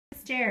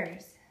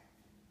stairs.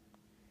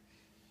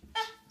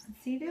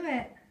 Let's see you do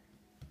it.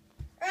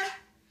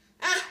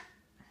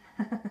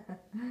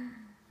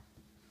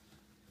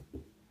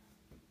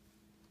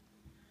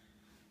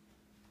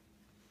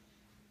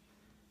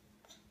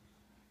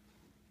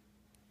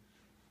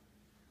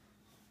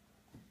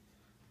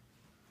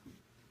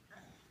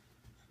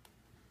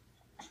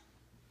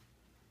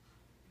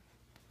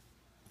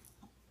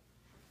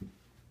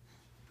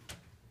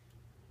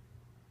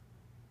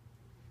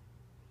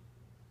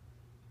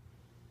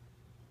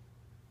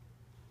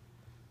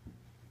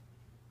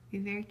 Be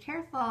very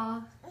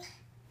careful.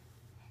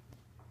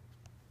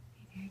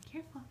 Be very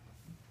careful.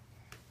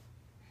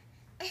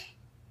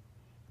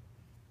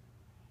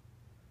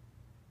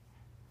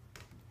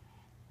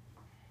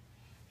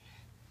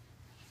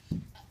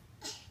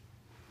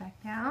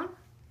 Back down.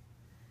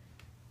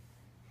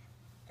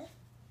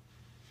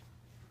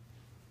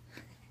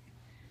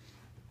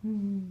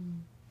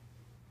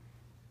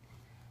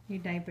 Your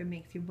diaper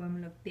makes your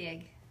bum look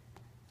big.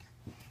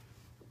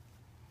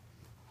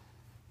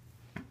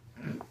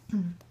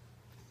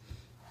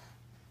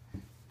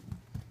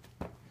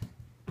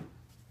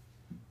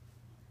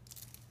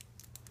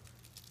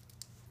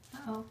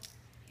 Uh-oh.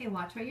 Okay,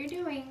 watch what you're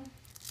doing.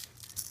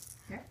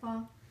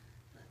 Careful.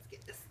 Let's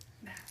get this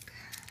back.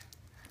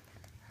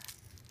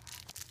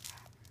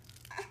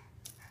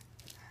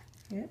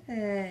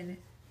 Good.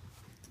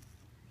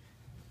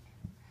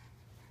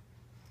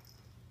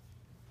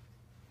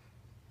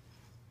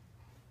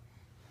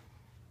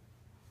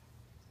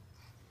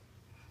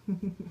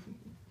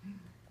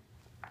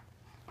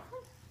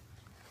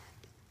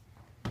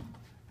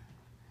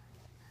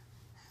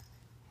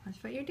 Watch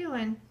what you're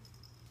doing.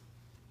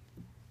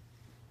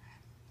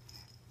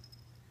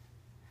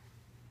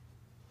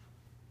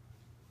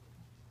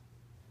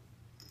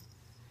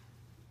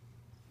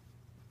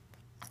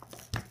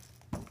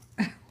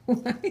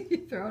 Why did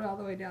you throw it all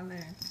the way down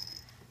there?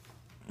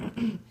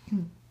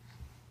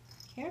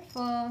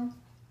 Careful.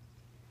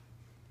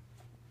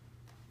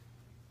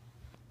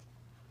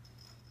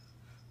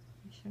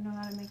 You should know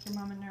how to make your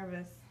mama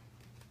nervous.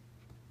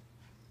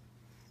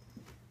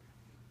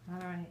 All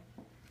right.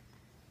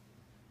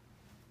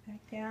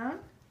 Back down.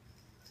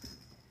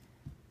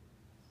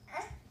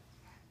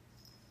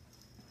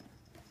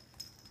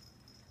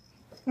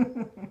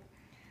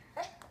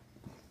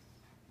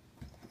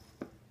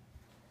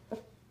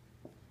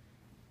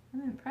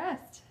 I'm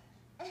impressed.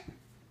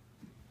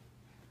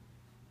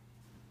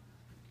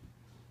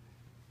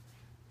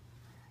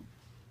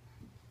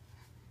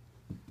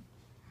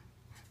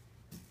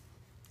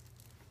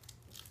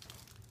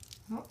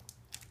 Oh.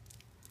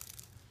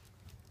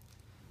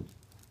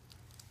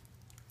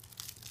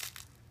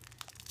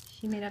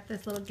 She made up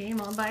this little game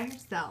all by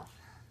herself.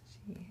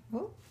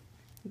 Oh,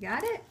 you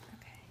got it?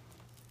 Okay.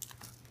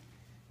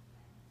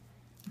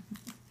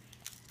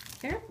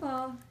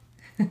 Careful.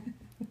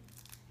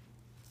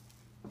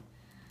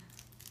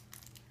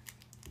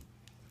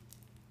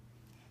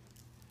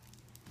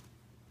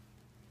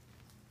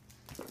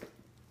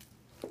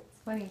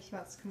 It's funny, she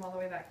wants to come all the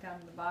way back down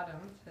to the bottom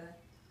to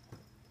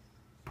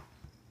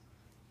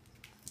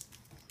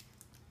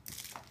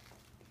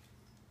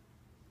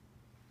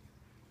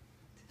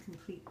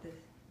complete the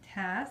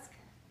task.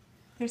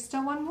 There's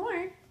still one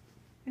more.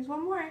 There's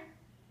one more.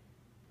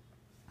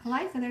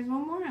 Eliza, there's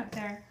one more up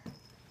there.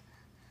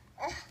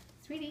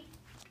 Sweetie,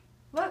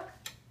 look.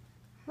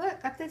 Look,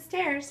 up the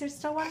stairs. There's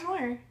still one more.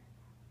 Can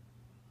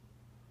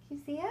you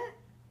see it?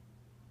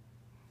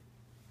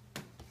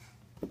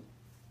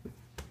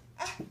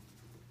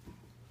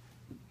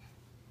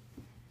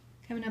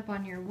 Coming up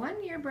on your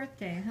 1-year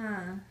birthday,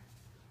 huh?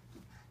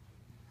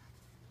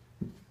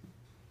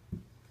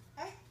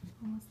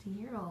 Almost a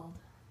year old.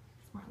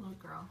 Smart little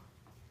girl.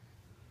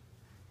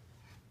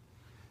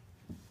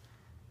 I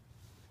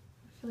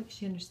feel like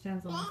she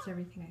understands almost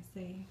everything I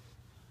say.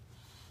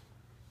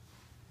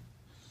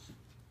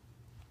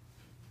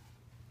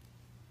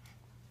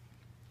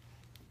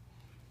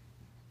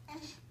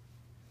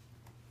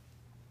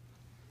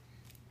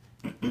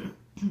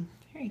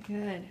 Very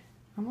good.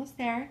 Almost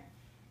there.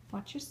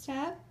 Watch your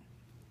step.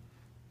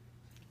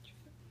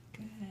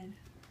 Good.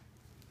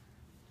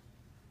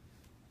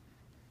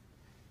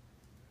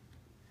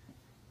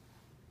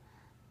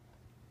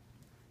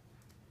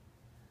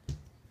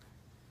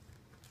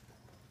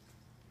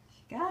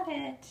 She got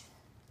it.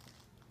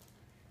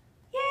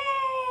 Yay!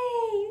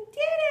 You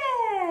did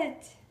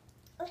it!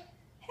 Hip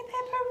hip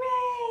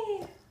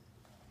hooray!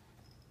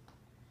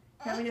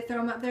 You want me to throw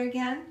them up there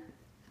again?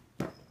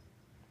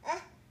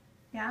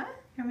 Yeah?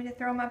 You want me to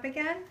throw them up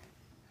again?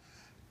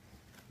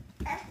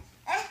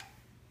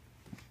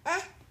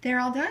 They're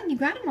all done. You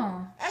got them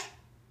all.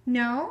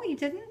 No, you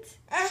didn't?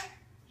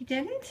 You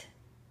didn't?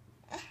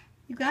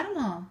 You got them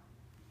all.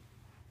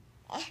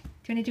 Do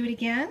you want to do it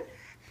again?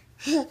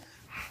 Do you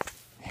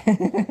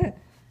want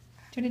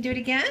to do it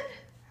again?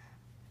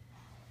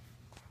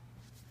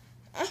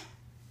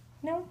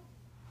 No?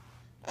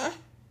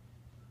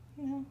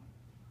 No.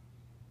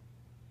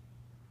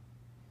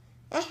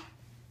 What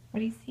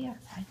do you see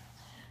outside?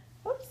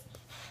 Oops.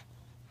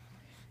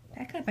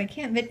 Back up. I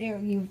can't video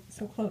you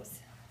so close.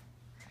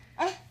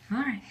 All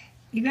right.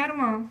 You got them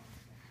all.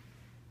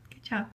 Good job.